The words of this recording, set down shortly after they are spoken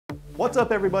What's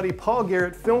up everybody, Paul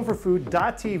Giret,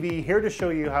 filmforfood.tv, here to show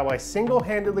you how I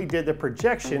single-handedly did the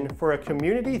projection for a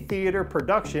community theater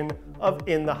production of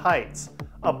In the Heights,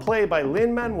 a play by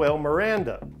Lin-Manuel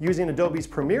Miranda, using Adobe's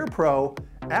Premiere Pro,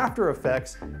 After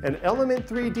Effects, and Element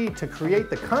 3D to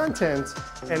create the content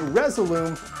and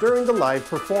Resolume during the live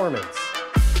performance.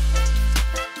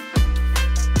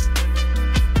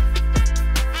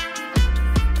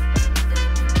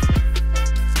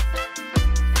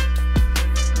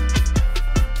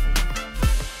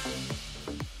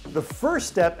 The first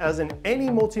step, as in any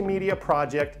multimedia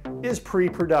project, is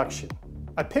pre-production.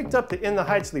 I picked up the In the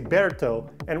Heights libretto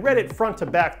and read it front to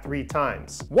back 3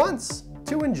 times. Once,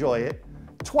 to enjoy it,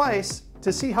 twice,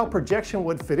 to see how projection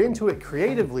would fit into it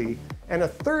creatively, and a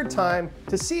 3rd time,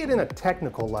 to see it in a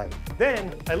technical light.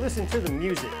 Then, I listened to the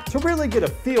music to really get a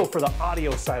feel for the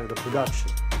audio side of the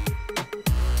production.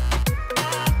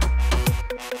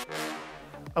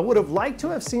 I would have liked to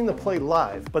have seen the play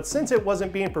live, but since it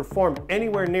wasn't being performed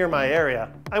anywhere near my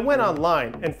area, I went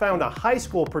online and found a high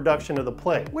school production of the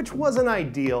play, which wasn't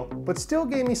ideal, but still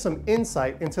gave me some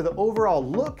insight into the overall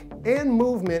look and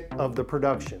movement of the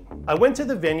production. I went to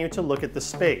the venue to look at the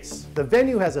space. The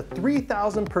venue has a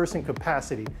 3,000 person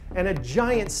capacity and a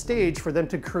giant stage for them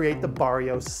to create the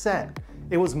Barrio set.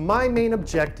 It was my main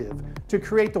objective to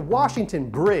create the Washington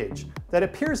Bridge that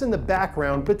appears in the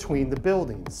background between the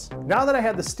buildings. Now that I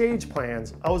had the stage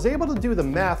plans, I was able to do the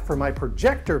math for my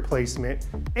projector placement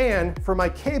and for my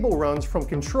cable runs from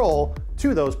control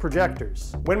to those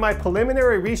projectors. When my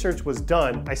preliminary research was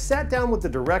done, I sat down with the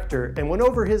director and went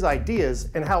over his ideas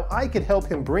and how I could help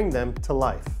him bring them to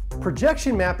life.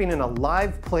 Projection mapping in a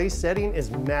live play setting is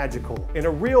magical, and a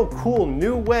real cool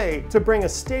new way to bring a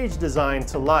stage design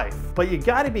to life. But you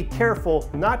gotta be careful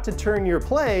not to turn your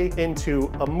play into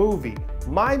a movie.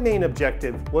 My main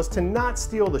objective was to not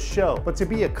steal the show, but to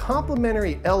be a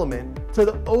complementary element to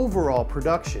the overall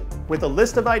production. With a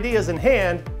list of ideas in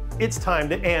hand, it's time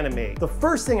to animate. The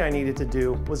first thing I needed to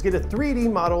do was get a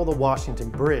 3D model of the Washington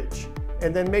Bridge,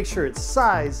 and then make sure its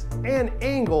size and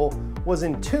angle was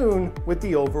in tune with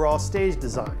the overall stage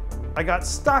design. I got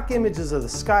stock images of the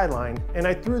skyline and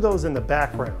I threw those in the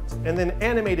background, and then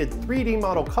animated 3D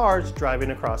model cars driving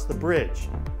across the bridge.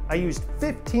 I used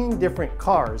 15 different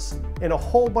cars in a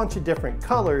whole bunch of different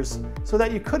colors so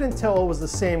that you couldn't tell it was the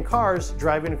same cars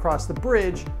driving across the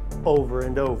bridge over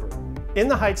and over. In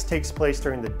the Heights takes place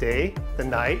during the day, the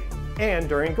night, and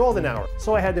during golden hour.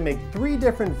 So I had to make 3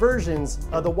 different versions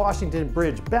of the Washington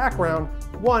Bridge background,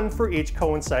 one for each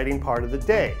coinciding part of the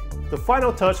day. The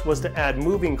final touch was to add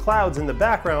moving clouds in the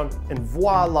background, and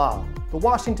voila, the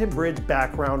Washington Bridge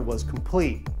background was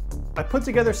complete. I put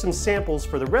together some samples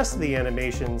for the rest of the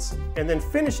animations and then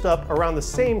finished up around the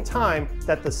same time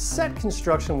that the set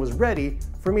construction was ready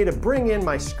for me to bring in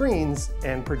my screens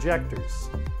and projectors.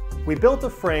 We built a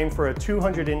frame for a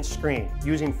 200-inch screen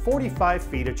using 45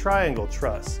 feet of triangle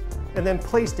truss, and then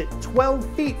placed it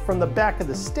 12 feet from the back of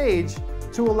the stage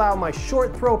to allow my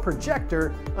short throw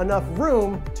projector enough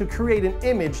room to create an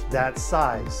image that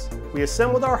size. We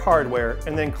assembled our hardware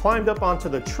and then climbed up onto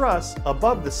the truss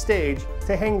above the stage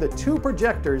to hang the 2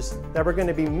 projectors that were going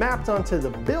to be mapped onto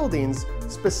the buildings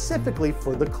specifically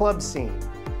for the club scene.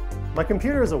 My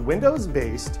computer is a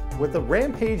Windows-based with a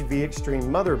Rampage V Extreme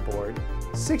motherboard,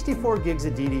 64 gigs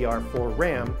of DDR4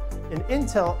 RAM, an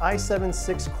Intel i7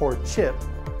 6-core chip,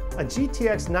 a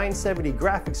GTX 970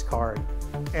 graphics card,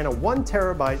 and a 1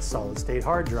 terabyte solid-state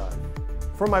hard drive.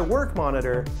 For my work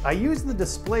monitor, I used the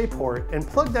DisplayPort and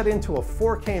plugged that into a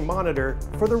 4K monitor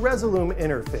for the Resolume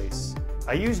interface.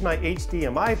 I used my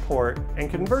HDMI port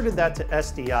and converted that to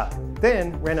SDI.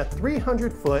 Then ran a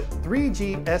 300-foot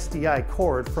 3G SDI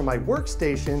cord from my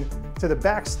workstation to the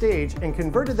backstage and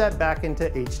converted that back into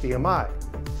HDMI.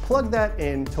 Plugged that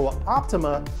into an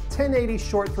Optima 1080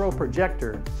 short throw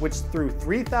projector, which threw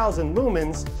 3000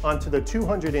 lumens onto the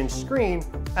 200-inch screen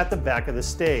at the back of the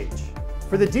stage.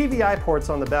 For the DVI ports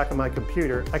on the back of my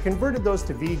computer, I converted those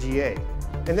to VGA,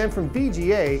 and then from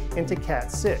VGA into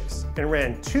Cat6, and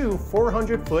ran 2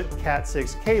 400-foot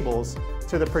Cat6 cables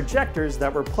to the projectors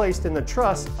that were placed in the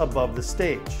truss above the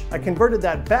stage. I converted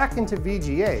that back into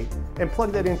VGA and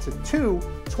plugged it into 2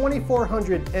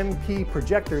 2400 MP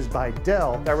projectors by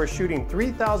Dell that were shooting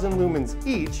 3000 lumens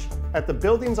each at the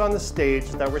buildings on the stage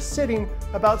that were sitting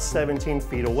about 17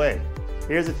 feet away.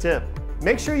 Here's a tip.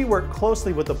 Make sure you work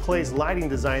closely with the play's lighting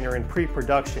designer in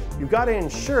pre-production. You gotta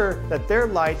ensure that their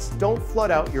lights don't flood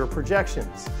out your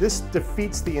projections. This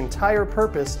defeats the entire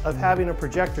purpose of having a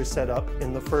projector set up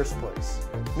in the first place.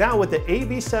 Now with the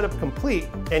AV setup complete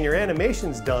and your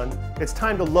animations done, it's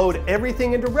time to load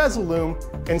everything into Resolume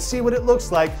and see what it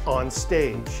looks like on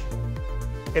stage.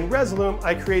 In Resolume,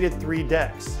 I created 3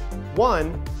 decks.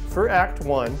 1 for Act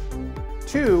 1,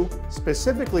 2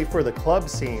 specifically for the club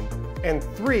scene, and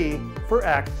 3 for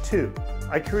Act 2.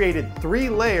 I created 3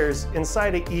 layers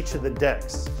inside of each of the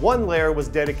decks. 1 layer was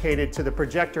dedicated to the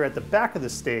projector at the back of the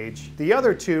stage. The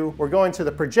other 2 were going to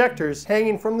the projectors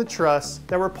hanging from the truss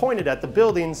that were pointed at the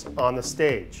buildings on the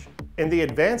stage. In the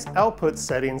advanced output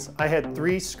settings, I had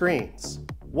 3 screens,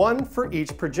 1 for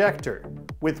each projector,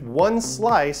 with 1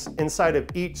 slice inside of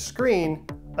each screen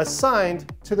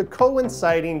assigned to the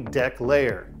coinciding deck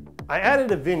layer. I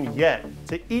added a vignette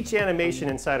to each animation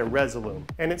inside of Resolume,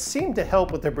 and it seemed to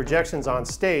help with the projections on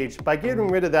stage by getting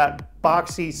rid of that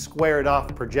boxy, squared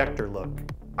off projector look.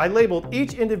 I labeled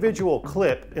each individual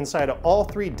clip inside of all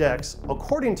 3 decks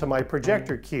according to my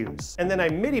projector cues, and then I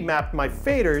MIDI mapped my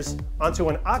faders onto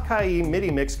an Akai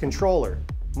MIDI mix controller.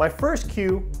 My first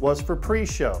cue was for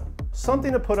pre-show,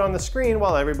 something to put on the screen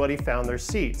while everybody found their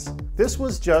seats. This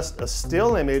was just a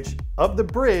still image of the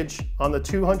bridge on the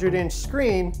 200-inch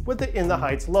screen with the In the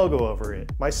Heights logo over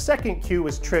it. My second cue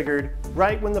was triggered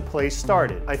right when the play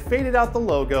started. I faded out the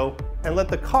logo and let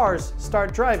the cars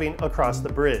start driving across the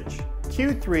bridge.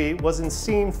 Cue 3 was in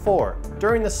scene 4.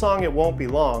 During the song It Won't Be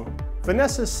Long,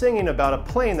 Vanessa's singing about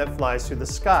a plane that flies through the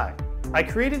sky. I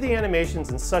created the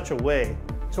animations in such a way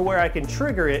to where I can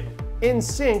trigger it in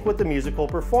sync with the musical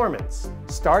performance,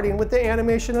 starting with the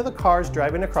animation of the cars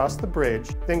driving across the bridge,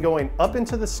 then going up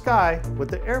into the sky with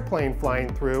the airplane flying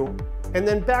through, and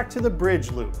then back to the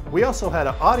bridge loop. We also had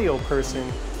an audio person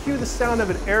cue the sound of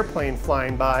an airplane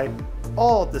flying by,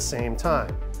 all at the same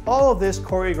time. All of this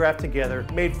choreographed together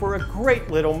made for a great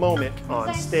little moment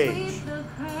on stage.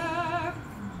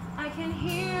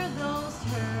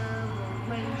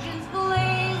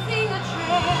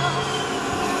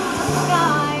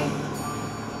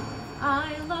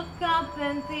 I look up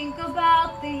and think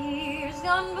about the years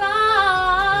gone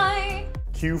by.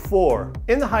 Cue 4.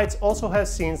 In the Heights also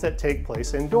has scenes that take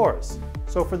place indoors.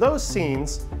 So for those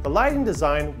scenes, the lighting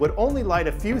design would only light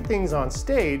a few things on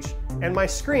stage and my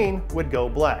screen would go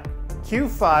black. Cue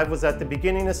 5 was at the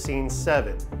beginning of scene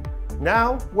 7.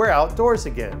 Now we're outdoors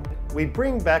again. We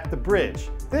bring back the bridge,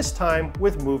 this time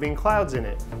with moving clouds in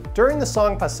it. During the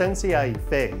song Paciencia y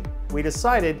Fe, we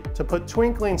decided to put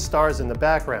twinkling stars in the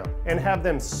background and have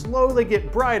them slowly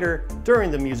get brighter during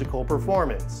the musical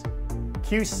performance.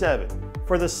 Cue 7.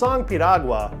 For the song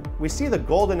Piragua, we see the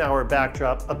golden hour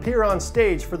backdrop appear on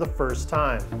stage for the first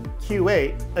time. Cue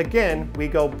 8. Again, we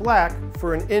go black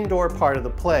for an indoor part of the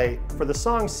play. For the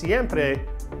song Siempre,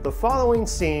 the following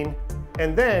scene,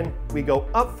 and then we go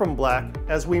up from black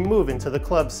as we move into the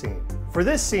club scene. For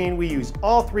this scene, we use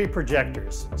all 3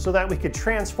 projectors so that we could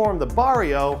transform the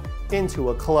barrio into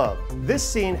a club. This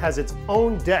scene has its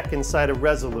own deck inside of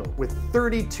Resolume with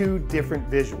 32 different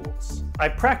visuals. I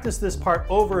practiced this part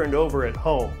over and over at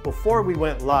home before we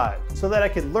went live so that I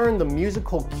could learn the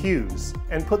musical cues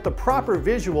and put the proper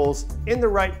visuals in the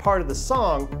right part of the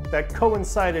song that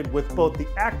coincided with both the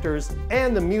actors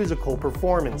and the musical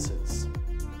performances.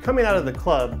 Coming out of the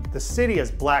club, the city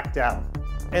is blacked out.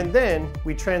 And then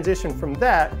we transition from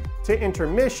that to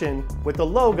intermission with the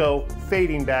logo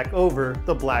fading back over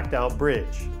the blacked out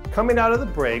bridge. Coming out of the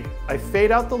break, I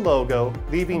fade out the logo,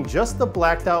 leaving just the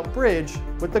blacked out bridge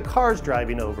with the cars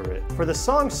driving over it. For the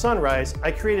song Sunrise,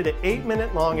 I created an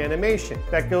 8-minute long animation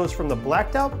that goes from the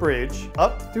blacked out bridge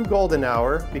up through golden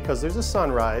hour because there's a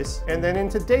sunrise, and then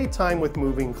into daytime with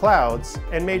moving clouds,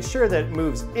 and made sure that it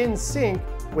moves in sync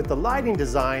with the lighting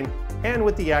design and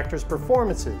with the actors'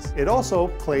 performances. It also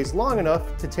plays long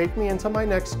enough to take me into my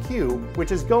next cue,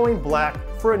 which is going black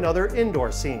for another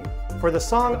indoor scene. For the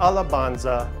song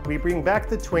Alabanza, we bring back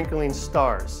the twinkling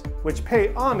stars, which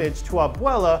pay homage to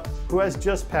Abuela, who has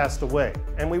just passed away.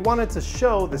 And we wanted to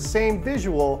show the same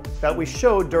visual that we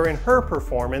showed during her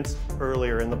performance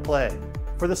earlier in the play.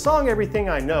 For the song Everything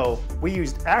I Know, we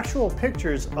used actual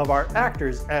pictures of our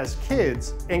actors as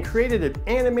kids and created an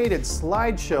animated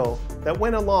slideshow that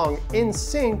went along in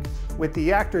sync with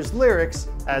the actors' lyrics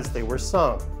as they were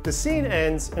sung. The scene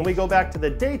ends and we go back to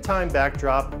the daytime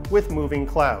backdrop with moving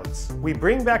clouds. We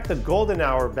bring back the golden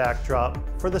hour backdrop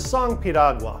for the song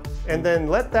Piragua and then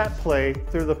let that play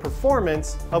through the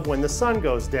performance of When the Sun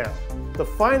Goes Down. The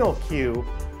final cue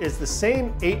is the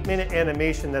same 8-minute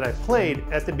animation that I played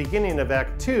at the beginning of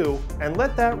Act 2 and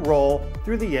let that roll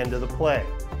through the end of the play.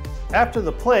 After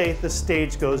the play, the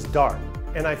stage goes dark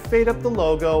and I fade up the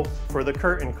logo for the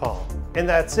curtain call. And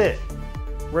that's it.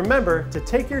 Remember to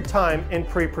take your time in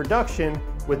pre-production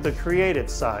with the creative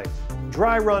side.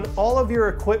 Dry run all of your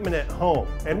equipment at home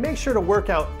and make sure to work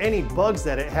out any bugs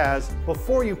that it has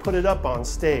before you put it up on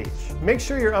stage. Make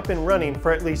sure you're up and running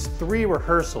for at least 3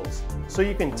 rehearsals so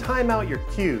you can time out your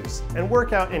cues and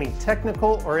work out any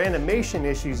technical or animation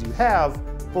issues you have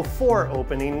before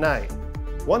opening night.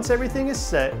 Once everything is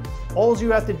set, all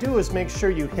you have to do is make sure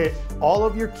you hit all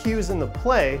of your cues in the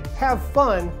play, have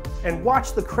fun, and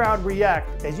watch the crowd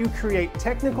react as you create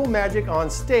technical magic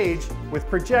on stage with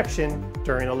projection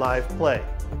during a live play.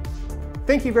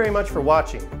 Thank you very much for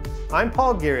watching. I'm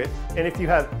Paul Giret, and if you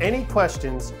have any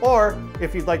questions or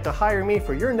if you'd like to hire me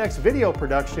for your next video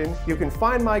production, you can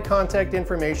find my contact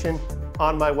information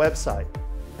on my website,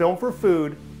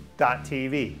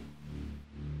 filmforfood.tv.